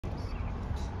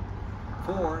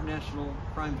for National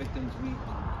Crime Victims Week,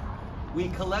 we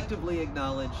collectively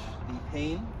acknowledge the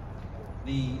pain,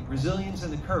 the resilience,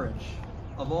 and the courage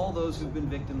of all those who've been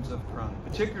victims of crime,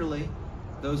 particularly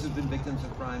those who've been victims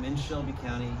of crime in Shelby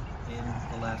County in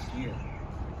the last year.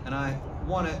 And I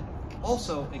want to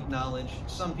also acknowledge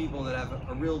some people that have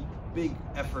a real big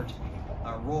effort,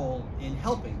 role in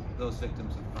helping those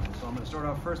victims of crime. So I'm going to start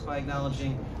off first by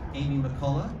acknowledging Amy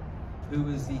McCullough, who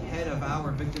is the head of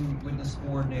our Victim Witness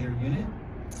Coordinator Unit,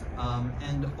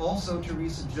 and also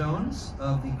Teresa Jones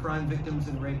of the Crime Victims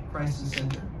and Rape Crisis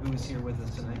Center, who is here with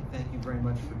us tonight. Thank you very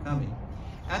much for coming.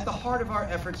 At the heart of our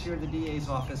efforts here at the DA's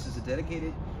office is a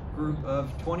dedicated group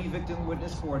of 20 victim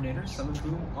witness coordinators, some of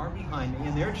whom are behind me,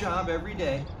 and their job every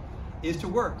day is to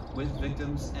work with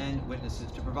victims and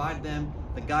witnesses, to provide them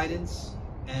the guidance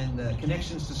and the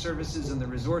connections to services and the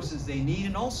resources they need,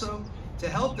 and also to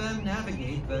help them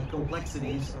navigate the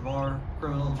complexities of our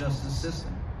criminal justice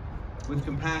system with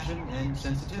compassion and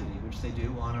sensitivity, which they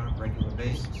do on a regular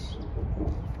basis.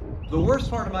 The worst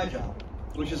part of my job,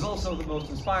 which is also the most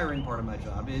inspiring part of my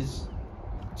job, is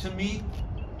to meet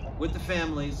with the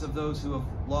families of those who have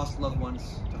lost loved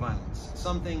ones to violence,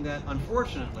 something that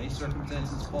unfortunately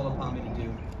circumstances call upon me to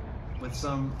do with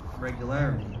some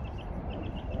regularity.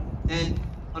 And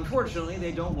unfortunately,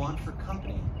 they don't want for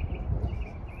company.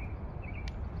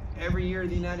 Every year in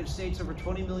the United States, over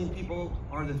 20 million people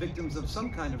are the victims of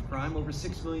some kind of crime. Over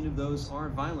 6 million of those are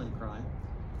violent crime.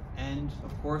 And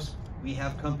of course, we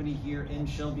have company here in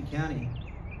Shelby County.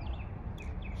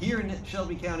 Here in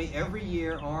Shelby County, every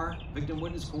year, our victim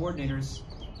witness coordinators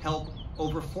help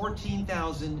over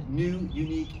 14,000 new,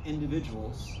 unique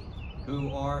individuals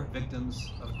who are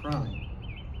victims of crime.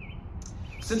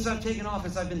 Since I've taken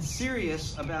office, I've been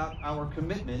serious about our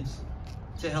commitment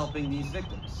to helping these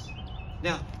victims.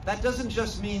 Now, that doesn't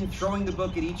just mean throwing the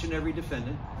book at each and every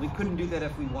defendant. We couldn't do that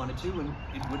if we wanted to, and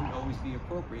it wouldn't always be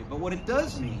appropriate. But what it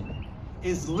does mean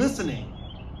is listening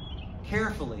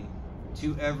carefully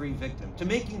to every victim, to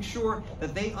making sure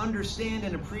that they understand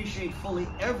and appreciate fully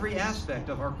every aspect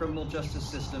of our criminal justice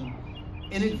system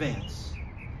in advance,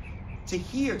 to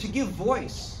give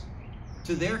voice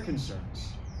to their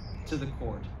concerns to the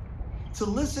court, to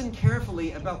listen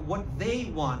carefully about what they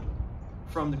want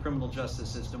from the criminal justice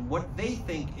system, what they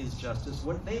think is justice,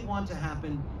 what they want to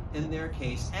happen in their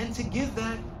case, and to give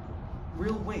that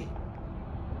real weight.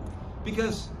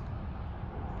 Because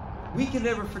we can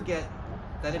never forget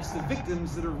that it's the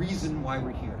victims that are the reason why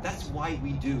we're here. That's why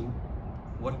we do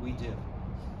what we do.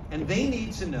 And they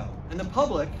need to know, and the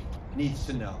public needs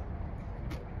to know,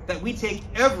 that we take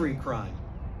every crime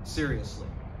seriously,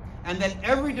 and that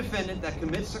every defendant that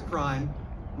commits a crime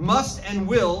must and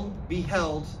will be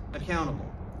held accountable.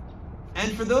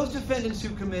 And for those defendants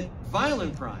who commit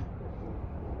violent crime,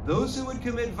 those who would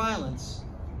commit violence,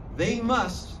 they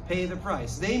must pay the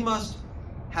price. They must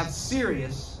have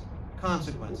serious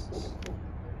consequences.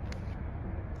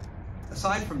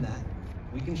 Aside from that,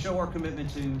 we can show our commitment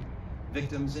to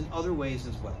victims in other ways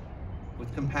as well,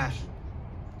 with compassion.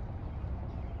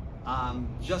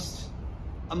 Just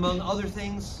among other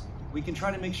things, we can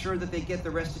try to make sure that they get the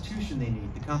restitution they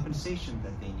need, the compensation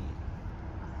that they need.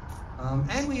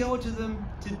 And we owe it to them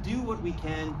to do what we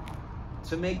can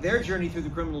to make their journey through the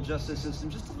criminal justice system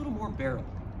just a little more bearable.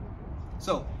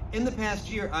 So, in the past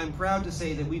year, I'm proud to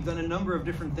say that we've done a number of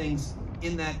different things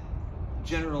in that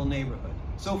general neighborhood.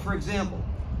 So, for example,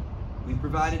 we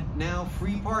provided now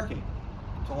free parking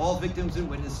to all victims and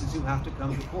witnesses who have to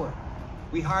come to court.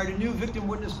 We hired a new victim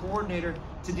witness coordinator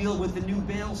to deal with the new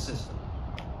bail system,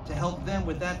 to help them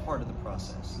with that part of the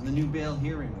process, and the new bail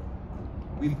hearing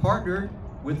room. We've partnered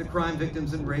with the Crime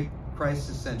Victims and Rape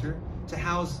Crisis Center to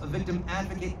house a victim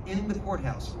advocate in the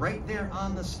courthouse, right there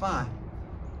on the spot,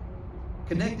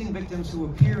 connecting victims who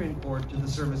appear in court to the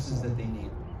services that they need.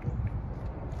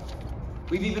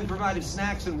 We've even provided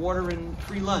snacks and water and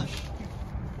free lunch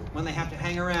when they have to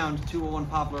hang around 201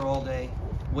 Poplar all day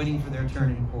waiting for their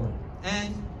turn in court.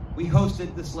 And we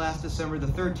hosted this last December the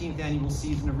 13th annual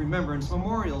Season of Remembrance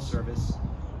memorial service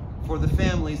for the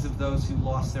families of those who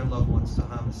lost their loved ones to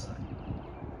homicide.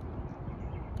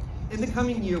 In the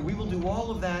coming year, we will do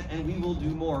all of that and we will do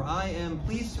more. I am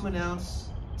pleased to announce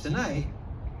tonight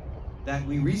that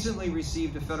we recently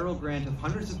received a federal grant of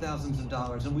hundreds of thousands of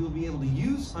dollars, and we will be able to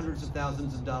use hundreds of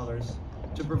thousands of dollars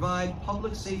to provide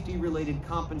public safety related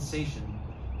compensation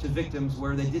to victims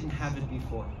where they didn't have it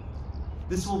before.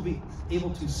 This will be able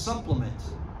to supplement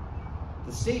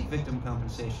the state victim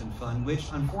compensation fund, which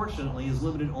unfortunately is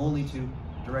limited only to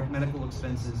direct medical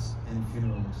expenses and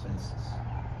funeral expenses.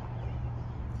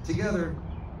 Together,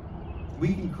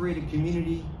 we can create a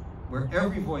community where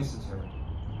every voice is heard,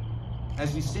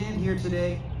 As we stand here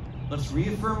today, let's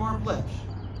reaffirm our pledge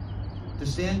to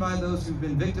stand by those who've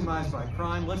been victimized by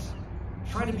crime. Let's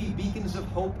try to be beacons of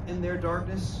hope in their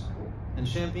darkness and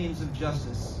champions of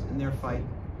justice in their fight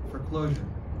for closure.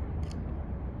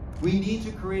 We need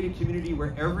to create a community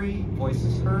where every voice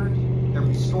is heard,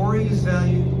 every story is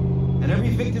valued, and every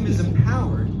victim is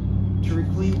empowered to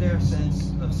reclaim their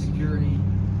sense of security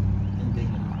and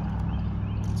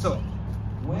dignity. So,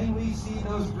 when we see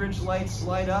those bridge lights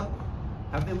light up,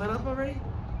 have they lit up already?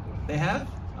 They have?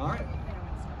 All right.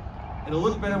 It'll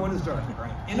look better when it's darker,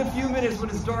 right? In a few minutes when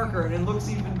it's darker, and it looks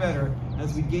even better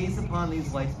as we gaze upon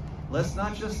these lights, let's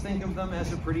not just think of them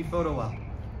as a pretty photo op.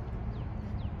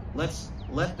 Let's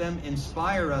let them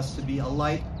inspire us to be a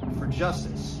light for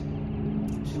justice,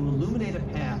 to illuminate a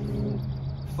path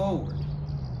forward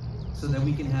so that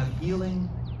we can have healing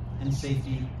and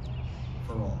safety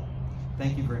for all.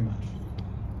 Thank you very much.